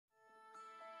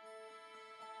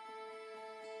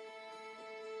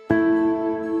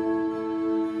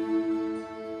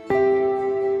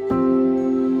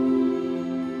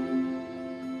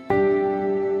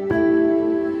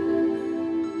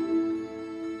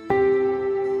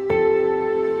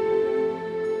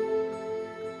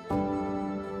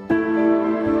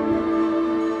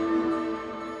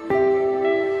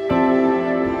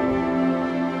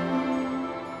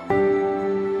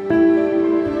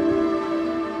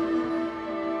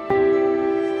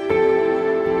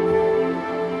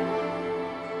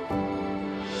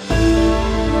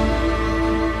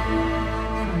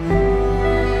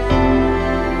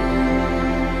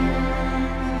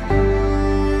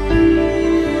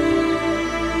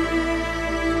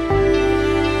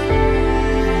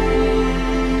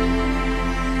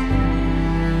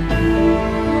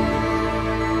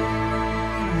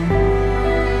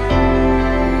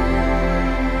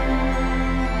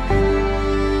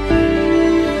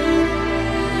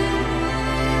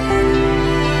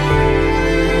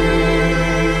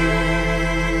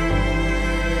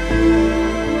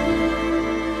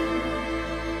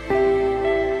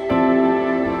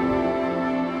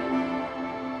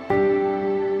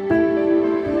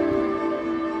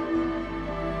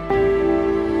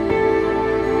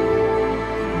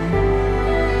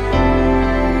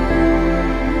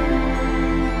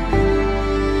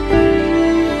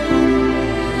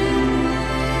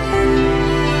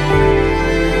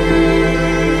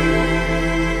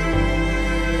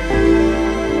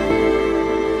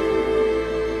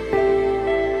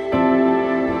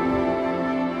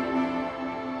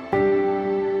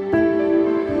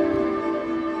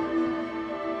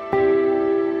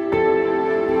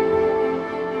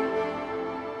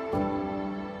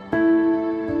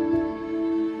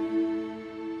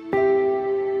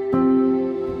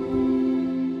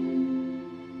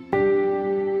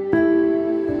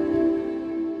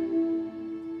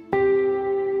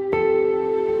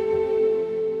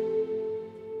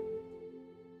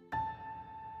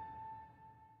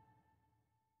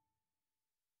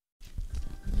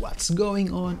What's going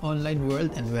on, online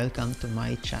world, and welcome to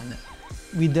my channel.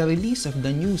 With the release of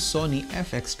the new Sony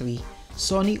FX3,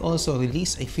 Sony also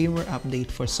released a firmware update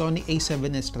for Sony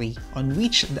A7S III on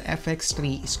which the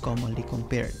FX3 is commonly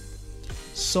compared.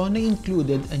 Sony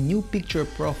included a new picture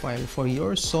profile for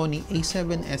your Sony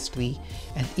A7S III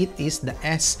and it is the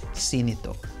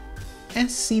S-Cinetone.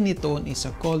 S-Cinetone is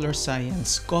a color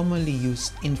science commonly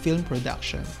used in film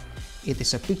production. It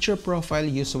is a picture profile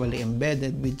usually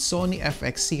embedded with Sony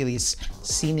FX series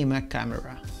cinema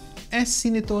camera.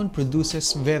 S-Cinetone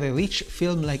produces very rich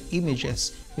film-like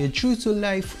images with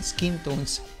true-to-life skin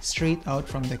tones straight out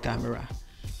from the camera.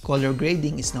 Color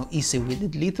grading is now easy with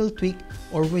a little tweak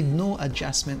or with no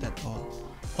adjustment at all.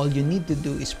 All you need to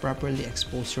do is properly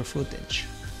expose your footage.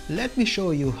 Let me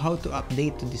show you how to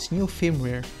update to this new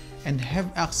firmware and have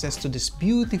access to this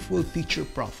beautiful picture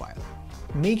profile.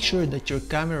 Make sure that your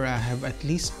camera have at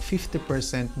least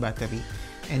 50% battery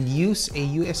and use a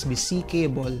USB-C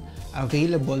cable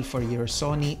available for your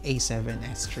Sony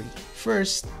A7S III.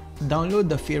 First, download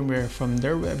the firmware from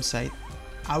their website.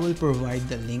 I will provide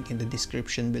the link in the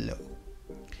description below.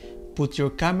 Put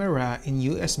your camera in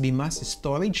USB mass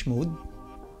storage mode,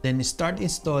 then start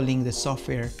installing the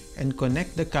software and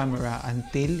connect the camera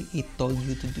until it told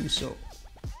you to do so.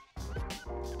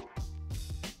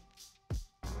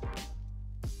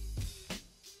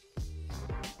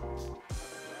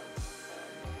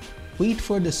 Wait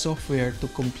for the software to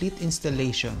complete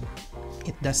installation.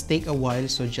 It does take a while,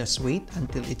 so just wait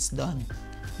until it's done.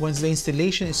 Once the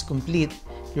installation is complete,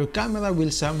 your camera will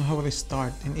somehow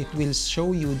restart and it will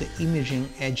show you the imaging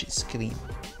edge screen.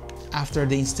 After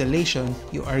the installation,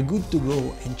 you are good to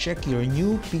go and check your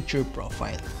new picture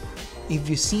profile. If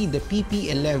you see the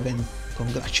PP-11,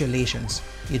 congratulations!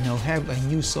 You now have a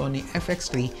new Sony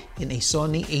FX3 in a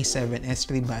Sony A7S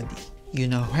III body. You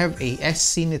now have a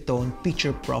S-Cinetone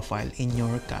picture profile in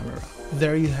your camera.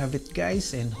 There you have it,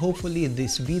 guys, and hopefully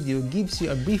this video gives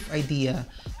you a brief idea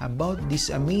about this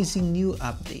amazing new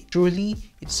update. Truly,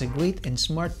 it's a great and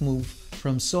smart move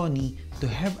from Sony to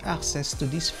have access to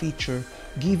this feature,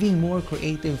 giving more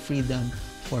creative freedom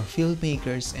for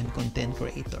filmmakers and content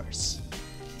creators.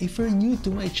 If you're new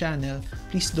to my channel,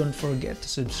 please don't forget to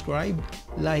subscribe,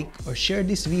 like, or share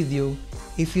this video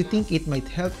if you think it might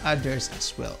help others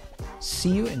as well. See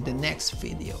you in the next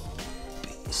video.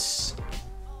 Peace.